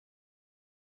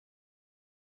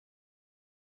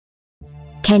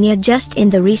Kenya just in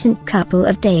the recent couple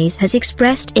of days has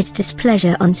expressed its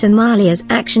displeasure on Somalia's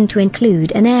action to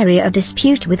include an area of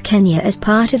dispute with Kenya as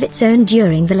part of its own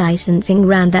during the licensing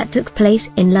round that took place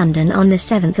in London on the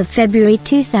 7th of February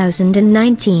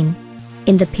 2019.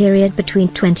 In the period between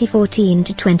 2014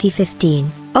 to 2015,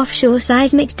 offshore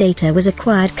seismic data was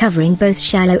acquired covering both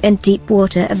shallow and deep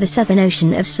water of the Southern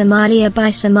Ocean of Somalia by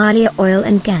Somalia Oil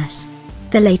and Gas.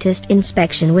 The latest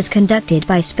inspection was conducted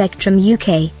by Spectrum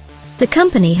UK. The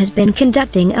company has been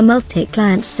conducting a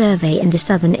multi-client survey in the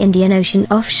southern Indian Ocean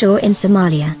offshore in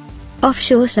Somalia.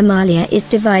 Offshore Somalia is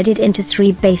divided into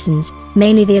three basins,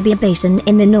 mainly the Abia Basin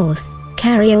in the north,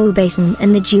 Kariol Basin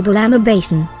and the Jubalama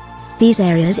Basin. These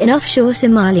areas in offshore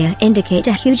Somalia indicate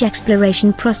a huge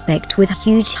exploration prospect with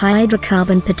huge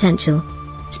hydrocarbon potential.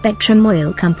 Spectrum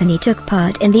Oil Company took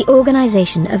part in the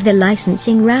organization of the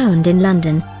licensing round in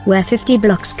London, where 50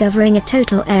 blocks covering a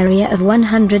total area of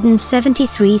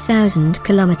 173,000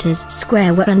 kilometers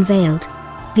square were unveiled.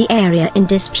 The area in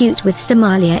dispute with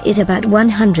Somalia is about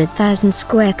 100,000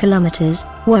 square kilometers,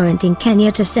 warranting Kenya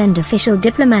to send official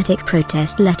diplomatic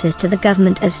protest letters to the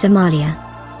government of Somalia.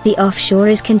 The offshore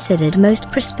is considered most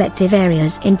prospective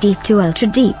areas in deep to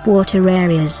ultra-deep water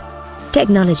areas.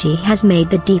 Technology has made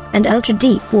the deep and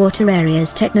ultra-deep water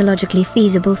areas technologically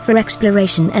feasible for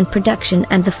exploration and production,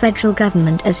 and the federal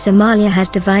government of Somalia has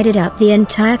divided up the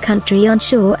entire country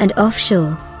onshore and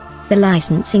offshore. The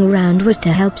licensing round was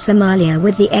to help Somalia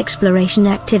with the exploration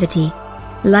activity.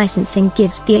 Licensing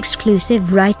gives the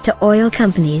exclusive right to oil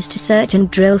companies to search and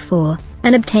drill for,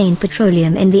 and obtain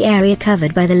petroleum in the area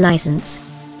covered by the license.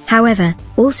 However,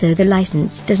 also the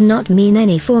license does not mean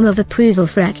any form of approval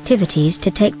for activities to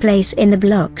take place in the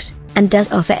blocks, and does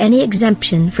offer any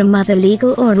exemption from other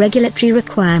legal or regulatory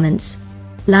requirements.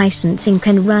 Licensing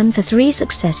can run for 3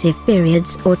 successive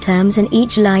periods or terms, and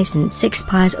each license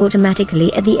expires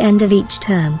automatically at the end of each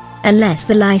term, unless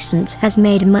the license has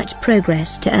made much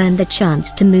progress to earn the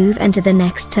chance to move into the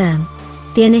next term.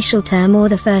 The initial term or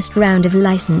the first round of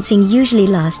licensing usually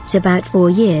lasts about 4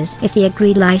 years if the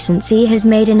agreed licensee has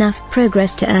made enough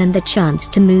progress to earn the chance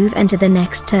to move into the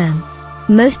next term.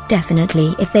 Most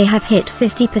definitely if they have hit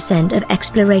 50% of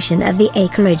exploration of the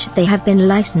acreage they have been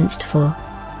licensed for.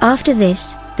 After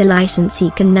this, the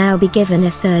licensee can now be given a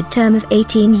third term of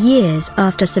 18 years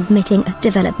after submitting a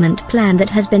development plan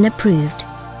that has been approved.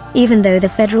 Even though the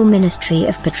Federal Ministry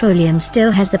of Petroleum still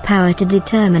has the power to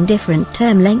determine different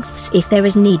term lengths if there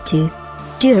is need to.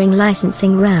 During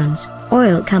licensing rounds,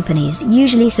 oil companies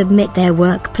usually submit their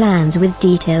work plans with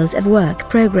details of work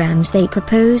programs they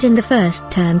propose in the first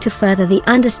term to further the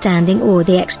understanding or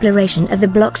the exploration of the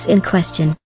blocks in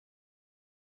question.